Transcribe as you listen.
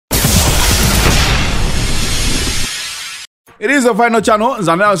It is the final channel.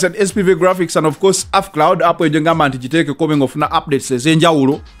 Zanel said SPV Graphics and of course AffCloud. Apo ejengama antijiteke coming of na updates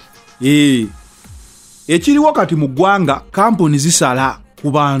ezenjawulo. Ekiri wakati mu ggwanga kampuni zisala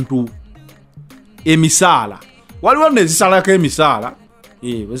ku bantu emisala. Waliwo ne zisalako emisala.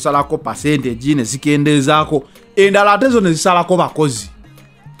 Zisalako percentage ne zikendezaako. Endala ate zo ne zisalako bakozi.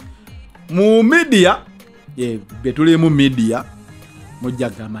 Mu media, betuli mu media.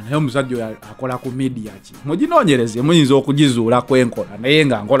 Mujagama naye omusajja akola ku media ki muginoonyereze muyinza okugizuula kwenkola naye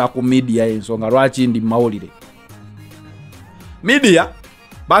nga nkola ku media ensonga lwaki ndi mawulire media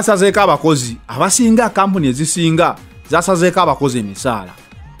basazeeko abakozi abasinga kampuni ezisinga zasazeeko abakozi emisaala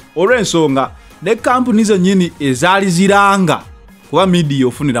olw'ensonga ne kampuni zennyini ezaali ziranga kuba media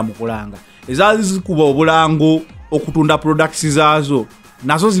ofunira mu kulanga ezaali zikuba obulango okutunda products zaazo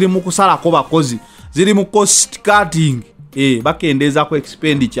nazo ziri mu kusalako bakozi ziri mu cost cutting bakendeza ku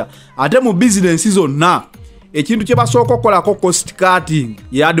expenditure ate mu business zonna ekintu kye basooka okukolako cost cutting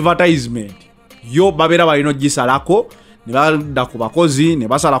ya advertisement yo babera balino gisalako ne badda ku bakozi ne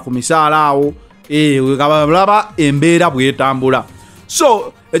basala ku misaala awo balaba embeera bwetambula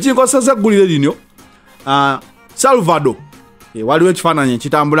so ekinkoseza eggulire lino Salvador waliwo ekifaananyi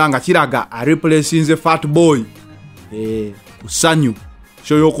ekitambula nga kiraga replacinze fat boy ku Sanyu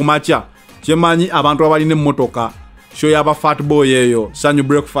show y'okumakya kyemanyi abantu abalina emmotoka show yaba fat boy eyo Sanyu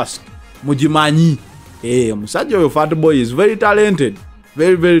breakfast mujimanyi omusajja oyo fat boy is very talented,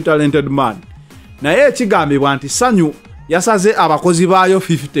 very talented man naye ekigambibwa nti Sanyu yasaze abakozi baayo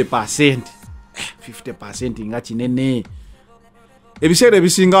 50%. 50% nga kinene ebiseera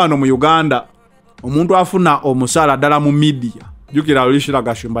ebisinga wano mu Uganda omuntu afuna omusaala ddala mu media jukira olishira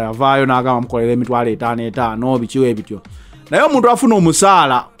gashumba yavaayo n'agamba mukolera emitwalo 5 bikiwe ebityo naye omuntu afuna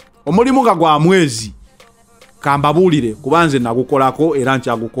omusaala omulimu nga gwa mwezi kambabulire kubanze nagukolako era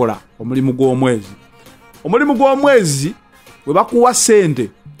nkyagukola omulimu gw'omwezi we bakuwa sente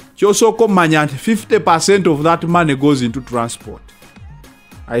kyosooka omanya nti 50% of that money goes into transport.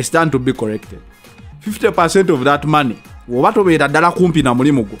 I stand to be corrected. 50% of that money woba tobeera ddala kumpi na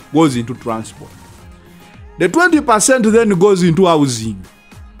mulimu gwo goes into transport. The 20% then goes into housing.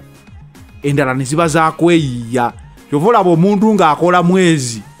 Endala ne ziba zakweyiya kyova olaba omuntu ng'akola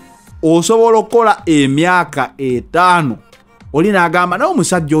mwezi osobola okukola emyaka 5 oli n'agamba naye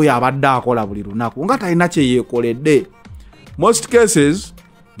omusajja oyo abadde akola buli lunaku nga talina kye yeekoledde. Most cases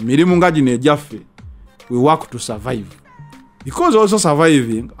mirimu nga gino ejaffe we work to survive. Because also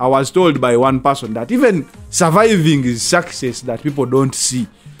surviving, I was told by one person that even surviving is success that people don't see.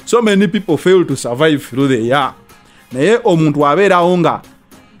 So many people fail to survive through the year. Naye omuntu abeerawo nga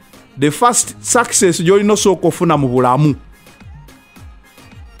the first success gy'olina osooka ofuna mu bulamu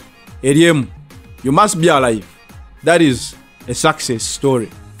Eliemu, you must be alive. That is a success story.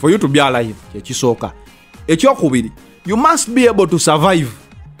 For you to be alive, chekisoka. Ekyokubiri, you must be able to survive.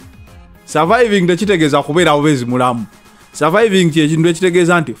 Surviving tekitegeza kubeera obezi mulamu. Surviving kintu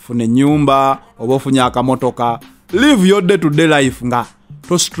ekitegeeza nti fune nyumba, oba ofunye akamotoka. Live your day to day life nga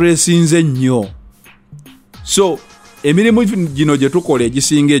to stressinze nnyo. So, emirimu gino gye tukola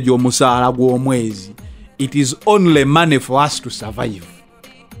egisinga egy'omusaala gw'omwezi. It is only money for us to survive.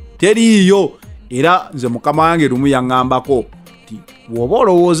 Teriyo era nze mukama wange lumu yaŋŋambako ti woba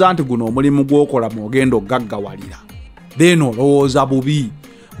olowooza nti guno omulimu gw'okola mwogenda ogaggawalira then olowooza bubi.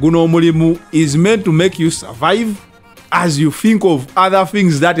 Guno omulimu is meant to make you survive as you think of other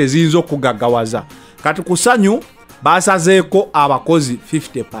things that eziyinza okugaggawaza. Kati ku Sanyu basazeeko abakozi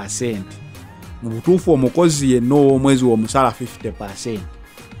 50%. Mu butuufu omukozi yenna ow'omwezi w'omusaala 50%.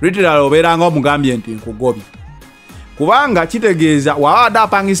 Literally obeeranga omugambye nti nkugobye. Kubanga kitegeeza wawada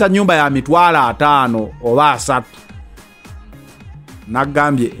apangisa nyumba ya mitwalo 5 oba 3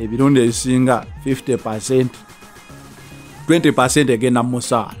 nagambye ebirundi ebisinga 50%, 20% egenda mu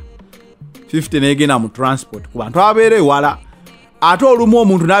musaala, 50 negenda mu transport ku bantu abeera ewala. Ate olumu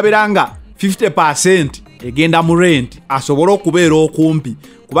omuntu n'abeeranga 50% egenda mu rent asobole okubeera okumpi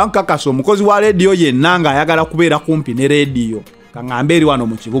kubanga kakasa omukozi wa radio yenna nga ayagala kubeera kumpi ne radio kaŋŋambe eri wano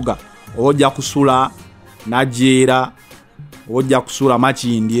mu kibuga ojja kusula Najera, ojja kusula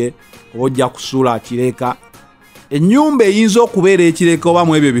Makindye, ojja kusula Kireka. Ennyumba eyinza okubeera ekireka oba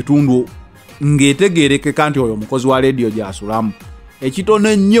mu ebyo bitundu ng'etegeerekeka nti oyo omukozi wa radio gy'asulamu ekitono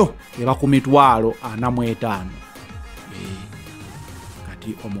ennyo eba ku mitwalo 45.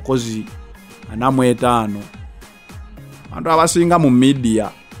 Kati omukozi 45 abantu abasinga mu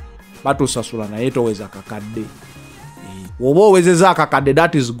media batusasula naye toweza kakadde. Woba owezeza akakadde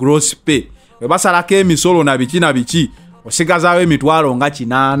that is gross pay. Webasalako emisolo na biki osigazaawo emitwalo nga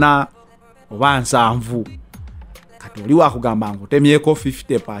 8 oba 7. Kati oli wakugamba nkutemyeko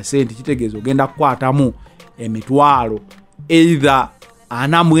 50% kitegeeza ogenda kukwatamu emitwalo either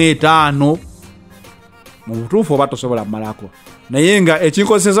 45 mu butuufu oba tosobola malako. Naye nga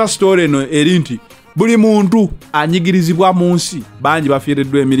ekikozesa story eno eri nti buli muntu anyigirizibwa mu nsi bangi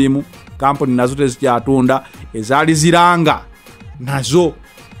bafiiriddwa emirimu, kampuni nazo tezikyatunda, ezaali ziranga nazo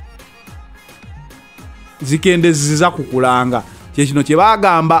zikendeziza kukulanga. Kyekino kye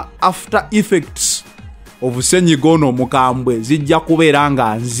bagamba after effects of ssenyiga ono omukambwe zijja kubeera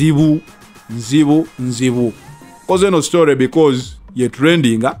nga nzibu. Koze eno story because ye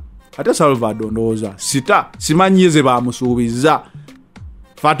trending ate Salvador ndowooza sita simanyi ze bamusuubiza.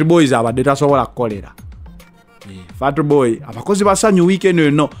 Fat Boys abadde tasobola kukolera. Fat Boy abakozi ba Sanyu weekend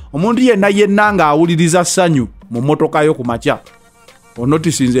eno omuntu yenna nga awuliriza Sanyu mu motoka yo ku makya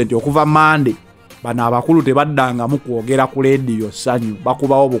onotisinze nti okuva Monday bana abakulu tebaddanga mu kwogera ku radio Sanyu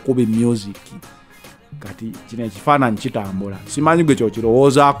bakubawo bukubi music. Kati kino ekifaananyi kitambula. Simanyi gwe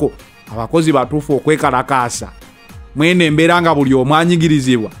kyokirowoozaako abakozi batuufu okwekalakaasa mwene embeera nga buli omu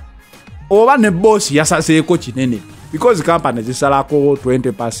anyigirizibwa oba ne boss yasaseeko kinene because company zisalako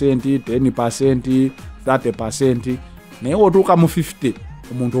 20%, 10%, 30%, naye otuuka mu 50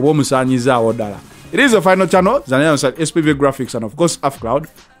 omuntu oba omusaanyizaawo ddala. It is the final channel, Zanyan SPV Graphics and of course Afcloud.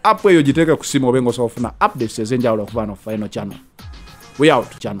 App eyo giteeke ku simu obenga osobola okufuna updates ezenjawulo okuva no final channel. We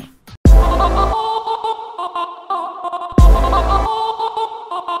out channel.